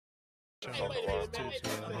This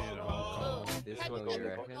one, you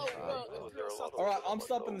reckon? Alright, I'm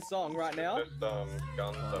stopping the song right now. Just guns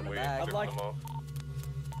that we I'd took like. them off.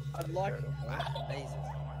 I'd like.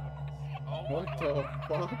 What the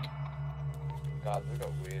fuck? God, we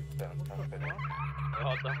got weird sound happening.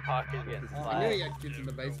 What the fuck is getting I knew slayed? he had kids in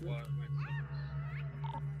the basement.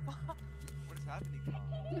 What is happening?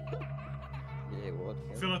 Yeah, what?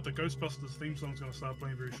 I feel like the Ghostbusters theme song's gonna start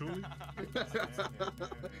playing very shortly.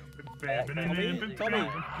 Tommy.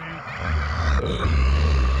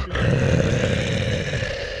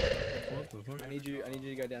 What the fuck? I need you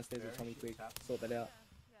to go downstairs with Tommy quick. Sort that out.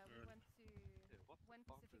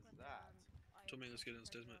 Tommy, let's get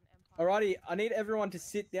downstairs, mate. Alrighty, I need everyone to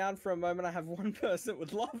sit down for a moment. I have one person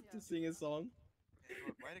would love to sing a song.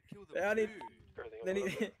 Way to kill the I need, mood. they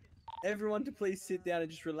need everyone to please sit down and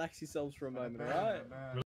just relax yourselves for a moment, alright?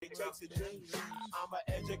 I'm an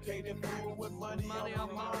educated fool with money on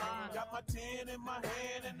my mind. Got my 10 in my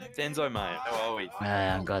hand and the Denzo, mate, how are we?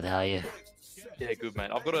 I'm good, how are you? Yeah, good, mate.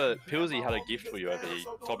 I've got a Pilsy had a gift for you over here.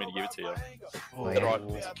 Told me to give it to you. Oh, Is that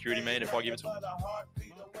right, security man? If I give it to him.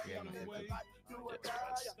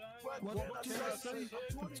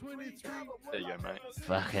 There you go, mate.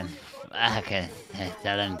 Fucking,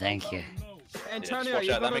 tell him thank you. Antonio, watch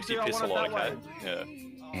you out, that gotta makes do you I piss a want it lot, that okay? way.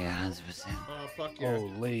 Yeah. Yeah, 100%. Oh, fuck yeah.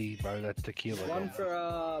 Holy, bro, that's tequila.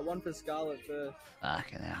 One for Scarlet first.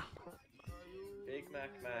 Fucking hell. Big Mac,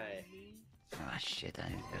 mate. Oh shit, I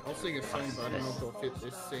need to I'll sing a song, but I don't know if it'll fit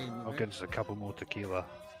this scene. I'll get us a couple more tequila.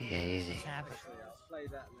 Yeah, easy. Play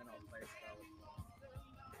that and then I'll play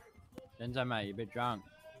Scarlet. Denzo, mate, you're a bit drunk.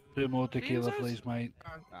 2 more tequila, please, mate.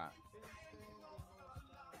 Alright.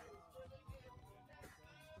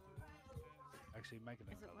 Actually, make it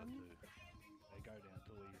a color too. They go down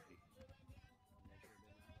too easy.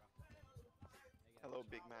 Hello,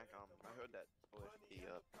 Big Mac. I heard that OFT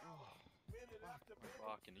up.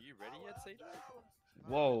 Fucking, are you ready yet, CJ?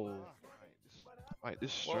 Whoa. Wait,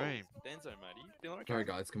 this stream. Whoa. Denzo, mate, are you feeling okay? Sorry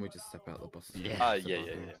guys, can we just step out the bus? Yeah. Yeah.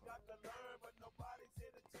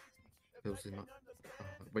 Pilsy, mate.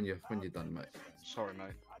 When you're done, mate. Sorry,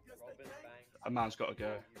 mate. A man's got to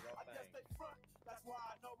go.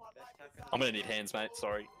 I'm gonna need hands, mate.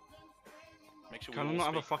 Sorry. Make sure Can I we all not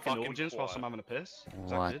have a speak fucking audience whilst I'm quiet. having a piss? Is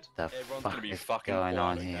that What good? the Everyone's fuck gonna be is fucking going quiet,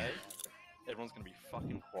 on here? okay? Everyone's gonna be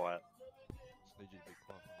fucking quiet.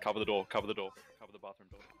 Cover the door. Cover the door. Cover the bathroom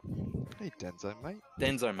door. Hey, Denzo, mate.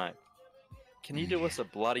 Denzo, mate, can you do us a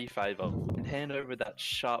bloody favour and hand over that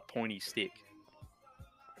sharp, pointy stick?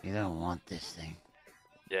 You don't want this thing.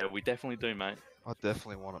 Yeah, we definitely do, mate. I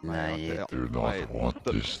definitely want it, mate. No, I you do not want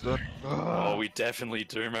this thing. Oh, we definitely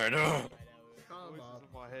do, mate. Voices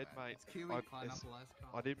in my head, mate.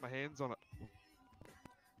 I need my hands on it.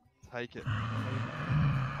 Take it.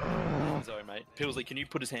 Denzo, mate. Pilsley, can you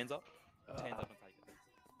put his hands up? Hands up and take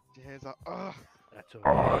it. Your hands up. Ugh. That's all.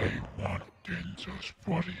 I want Denzo's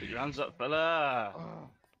body. Put your hands up, fella.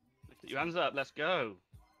 Put your hands up. Let's go.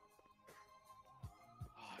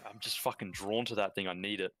 Oh, I'm just fucking drawn to that thing. I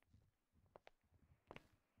need it.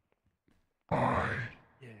 I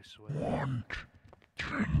Yeah, sweet. want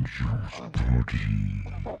Denzo's body.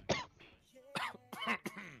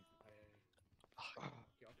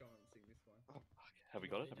 Have we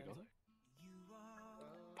got it? Have we got it?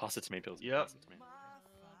 Pass it to me, Pills. Yep. Pass it to me.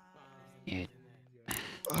 You.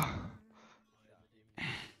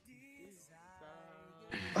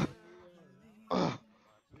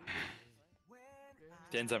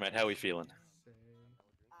 Denzo, mate, how are we feeling?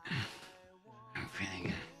 I'm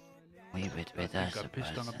feeling a wee bit better, I Got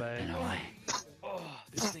pissed on suppose, a bag. in a way. Oh,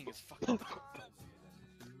 this thing is fucking...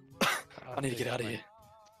 I need to get out of here.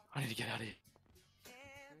 I need to get out of here.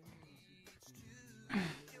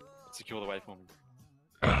 Secure the way for me.